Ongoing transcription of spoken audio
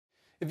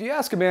If you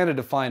ask a man to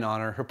define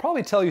honor, he'll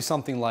probably tell you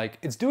something like,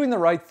 it's doing the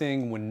right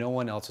thing when no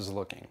one else is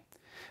looking.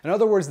 In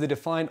other words, they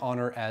define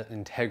honor as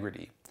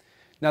integrity.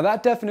 Now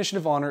that definition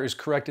of honor is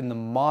correct in the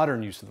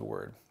modern use of the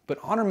word, but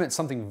honor meant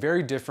something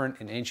very different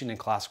in ancient and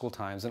classical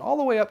times and all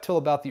the way up till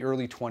about the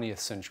early 20th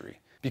century.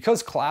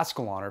 Because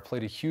classical honor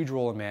played a huge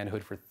role in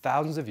manhood for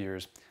thousands of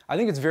years, I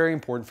think it's very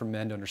important for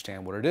men to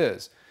understand what it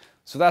is.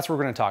 So that's what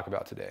we're going to talk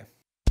about today.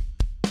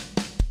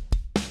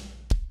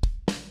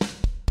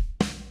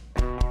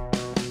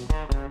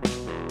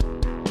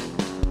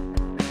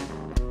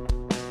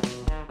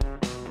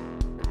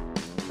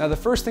 Now the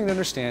first thing to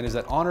understand is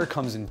that honor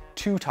comes in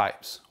two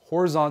types,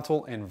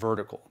 horizontal and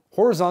vertical.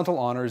 Horizontal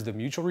honor is the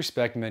mutual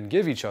respect men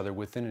give each other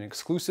within an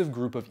exclusive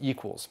group of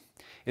equals.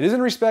 It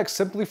isn't respect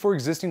simply for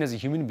existing as a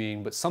human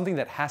being, but something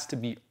that has to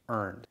be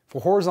earned. For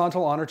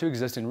horizontal honor to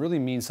exist and really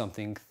mean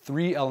something,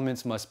 three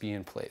elements must be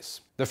in place.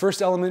 The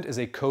first element is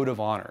a code of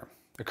honor.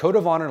 A code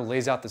of honor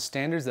lays out the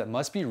standards that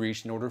must be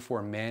reached in order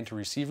for a man to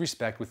receive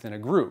respect within a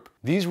group.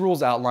 These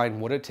rules outline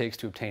what it takes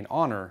to obtain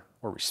honor,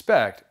 or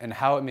respect, and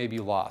how it may be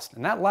lost.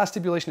 And that last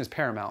stipulation is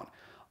paramount.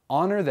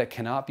 Honor that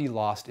cannot be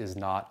lost is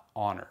not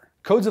honor.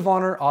 Codes of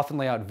honor often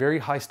lay out very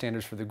high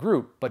standards for the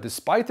group, but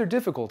despite their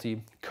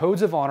difficulty,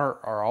 codes of honor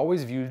are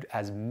always viewed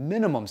as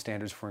minimum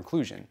standards for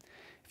inclusion.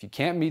 If you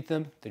can't meet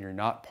them, then you're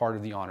not part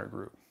of the honor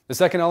group. The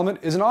second element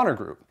is an honor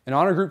group. An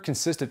honor group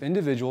consists of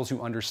individuals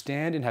who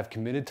understand and have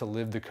committed to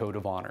live the code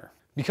of honor.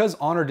 Because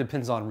honor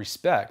depends on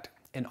respect,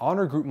 an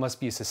honor group must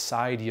be a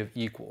society of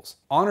equals.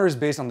 Honor is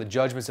based on the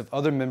judgments of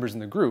other members in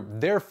the group.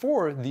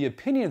 Therefore, the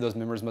opinion of those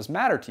members must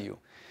matter to you.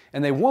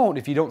 And they won't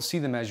if you don't see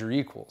them as your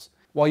equals.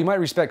 While you might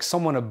respect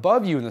someone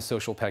above you in the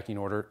social pecking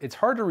order, it's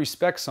hard to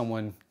respect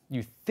someone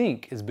you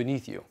think is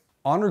beneath you.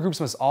 Honor groups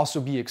must also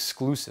be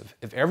exclusive.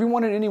 If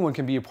everyone and anyone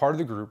can be a part of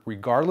the group,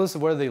 regardless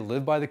of whether they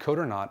live by the code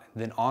or not,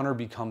 then honor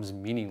becomes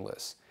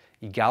meaningless.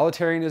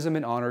 Egalitarianism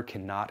and honor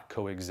cannot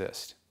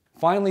coexist.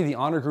 Finally, the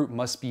honor group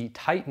must be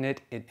tight-knit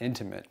and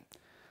intimate.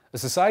 A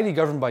society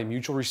governed by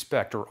mutual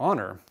respect or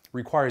honor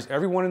requires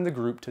everyone in the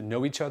group to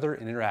know each other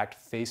and interact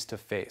face to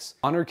face.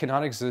 Honor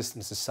cannot exist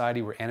in a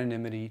society where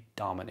anonymity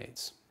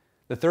dominates.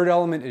 The third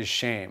element is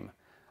shame.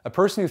 A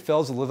person who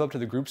fails to live up to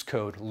the group's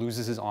code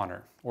loses his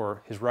honor,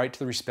 or his right to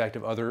the respect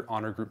of other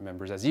honor group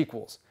members as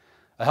equals.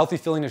 A healthy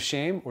feeling of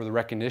shame, or the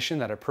recognition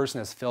that a person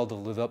has failed to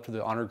live up to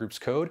the honor group's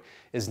code,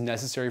 is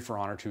necessary for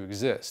honor to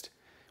exist.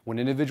 When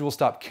individuals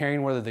stop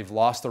caring whether they've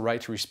lost the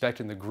right to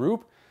respect in the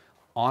group,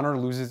 honor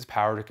loses its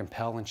power to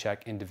compel and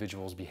check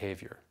individuals'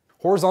 behavior.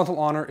 Horizontal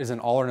honor is an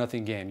all or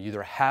nothing game. You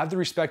either have the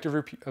respect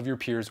of your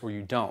peers or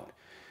you don't.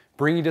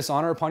 Bringing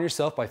dishonor upon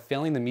yourself by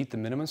failing to meet the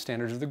minimum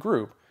standards of the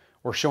group,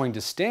 or showing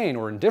disdain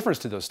or indifference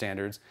to those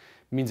standards,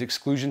 means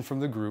exclusion from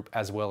the group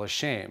as well as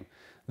shame.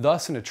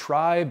 Thus, in a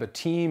tribe, a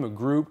team, a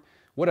group,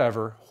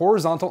 whatever,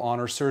 horizontal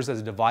honor serves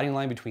as a dividing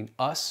line between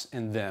us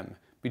and them,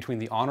 between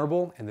the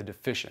honorable and the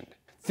deficient.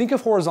 Think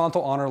of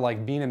horizontal honor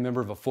like being a member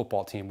of a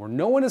football team where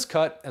no one is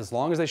cut as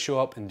long as they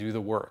show up and do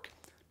the work.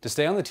 To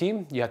stay on the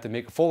team, you have to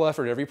make a full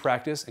effort every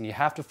practice and you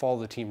have to follow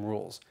the team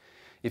rules.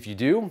 If you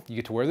do, you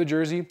get to wear the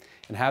jersey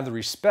and have the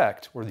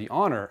respect or the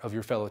honor of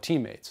your fellow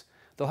teammates.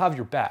 They'll have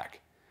your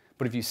back.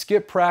 But if you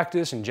skip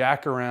practice and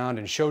jack around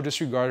and show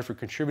disregard for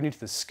contributing to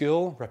the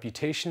skill,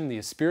 reputation, and the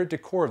esprit de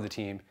corps of the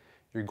team,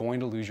 you're going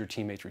to lose your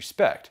teammates'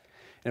 respect.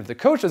 And if the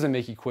coach doesn't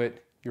make you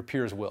quit, your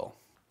peers will.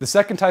 The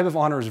second type of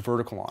honor is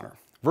vertical honor.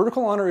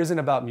 Vertical honor isn't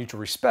about mutual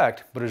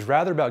respect, but is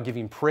rather about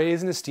giving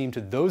praise and esteem to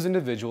those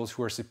individuals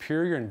who are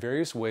superior in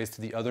various ways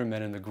to the other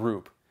men in the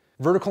group.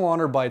 Vertical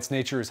honor by its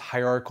nature is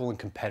hierarchical and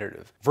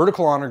competitive.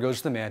 Vertical honor goes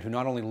to the man who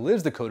not only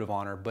lives the code of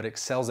honor, but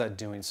excels at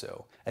doing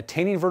so.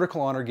 Attaining vertical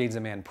honor gains a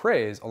man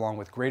praise along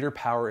with greater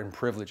power and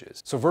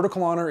privileges. So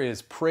vertical honor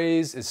is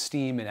praise,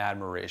 esteem, and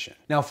admiration.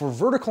 Now for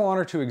vertical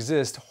honor to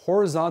exist,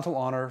 horizontal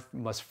honor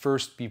must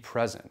first be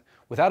present.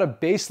 Without a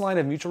baseline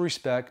of mutual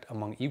respect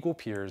among equal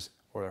peers,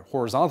 or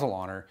horizontal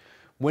honor,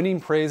 winning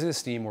praise and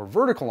esteem or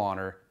vertical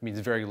honor means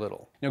very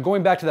little. Now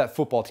going back to that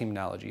football team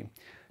analogy,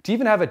 to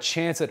even have a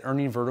chance at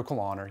earning vertical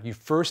honor, you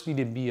first need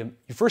to be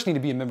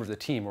a member of the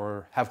team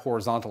or have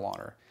horizontal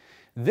honor.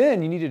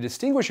 Then you need to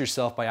distinguish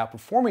yourself by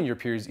outperforming your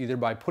peers either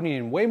by putting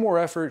in way more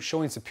effort,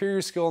 showing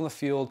superior skill on the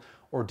field,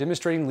 or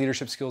demonstrating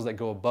leadership skills that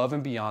go above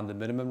and beyond the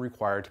minimum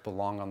required to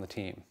belong on the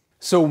team.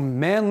 So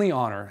manly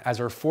honor, as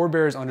our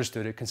forebears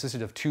understood it,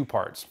 consisted of two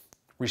parts.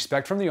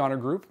 Respect from the honor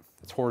group,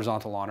 that's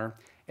horizontal honor,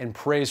 and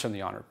praise from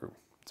the honor group,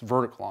 it's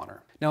vertical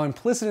honor. Now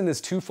implicit in this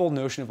twofold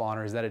notion of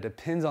honor is that it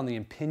depends on the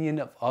opinion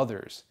of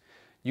others.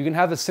 You can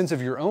have a sense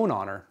of your own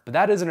honor, but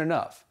that isn't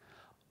enough.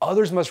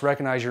 Others must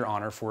recognize your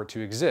honor for it to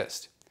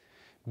exist.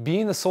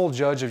 Being the sole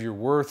judge of your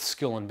worth,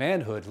 skill, and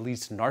manhood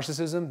leads to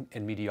narcissism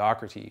and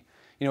mediocrity.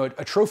 You know,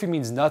 a trophy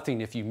means nothing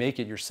if you make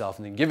it yourself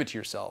and then give it to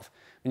yourself.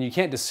 And you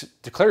can't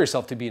declare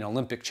yourself to be an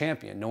Olympic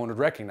champion. No one would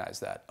recognize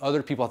that.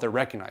 Other people out there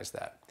recognize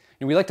that.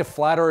 And we like to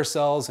flatter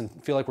ourselves and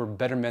feel like we're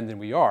better men than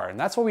we are. And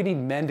that's why we need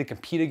men to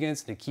compete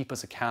against and to keep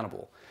us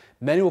accountable.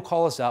 Men who will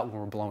call us out when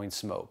we're blowing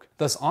smoke.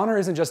 Thus, honor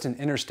isn't just an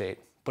inner state,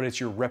 but it's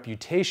your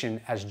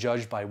reputation as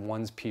judged by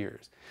one's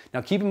peers.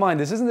 Now keep in mind,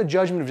 this isn't the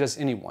judgment of just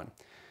anyone.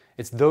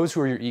 It's those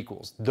who are your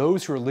equals,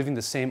 those who are living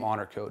the same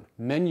honor code,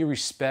 men you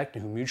respect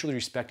and who mutually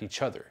respect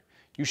each other.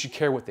 You should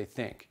care what they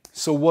think.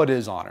 So what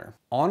is honor?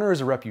 Honor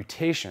is a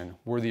reputation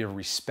worthy of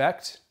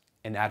respect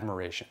and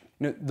admiration.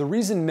 The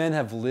reason men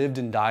have lived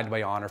and died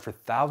by honor for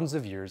thousands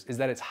of years is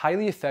that it's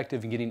highly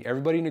effective in getting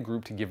everybody in a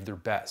group to give their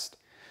best.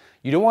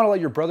 You don't want to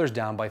let your brothers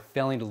down by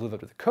failing to live up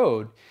to the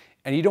code,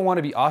 and you don't want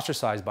to be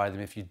ostracized by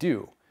them if you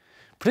do.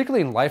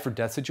 Particularly in life or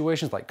death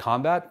situations like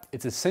combat,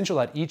 it's essential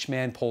that each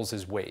man pulls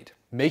his weight.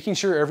 Making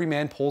sure every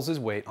man pulls his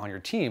weight on your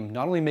team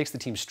not only makes the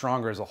team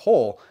stronger as a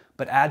whole,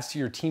 but adds to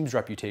your team's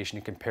reputation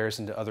in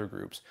comparison to other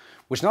groups,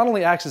 which not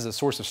only acts as a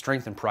source of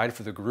strength and pride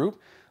for the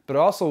group, but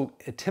also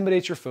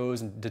intimidates your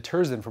foes and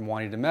deters them from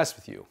wanting to mess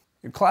with you.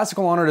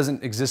 Classical honor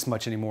doesn't exist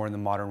much anymore in the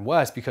modern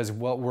West because,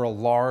 well, we're a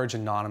large,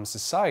 anonymous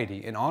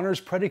society, and honor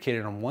is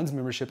predicated on one's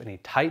membership in a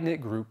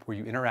tight-knit group where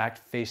you interact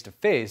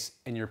face-to-face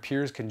and your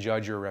peers can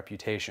judge your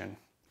reputation.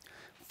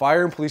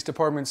 Fire and police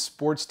departments,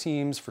 sports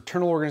teams,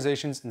 fraternal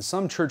organizations, and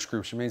some church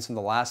groups remain some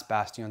of the last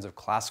bastions of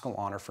classical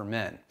honor for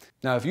men.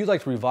 Now, if you'd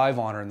like to revive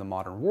honor in the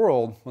modern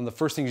world, one of the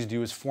first things you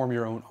do is form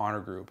your own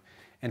honor group.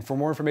 And for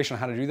more information on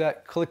how to do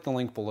that, click the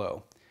link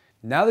below.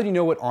 Now that you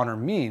know what honor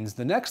means,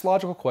 the next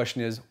logical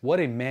question is what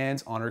a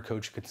man's honor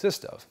code should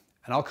consist of.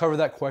 And I'll cover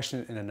that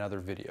question in another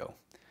video.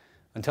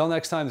 Until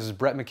next time, this is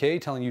Brett McKay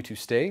telling you to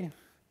stay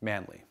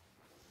manly.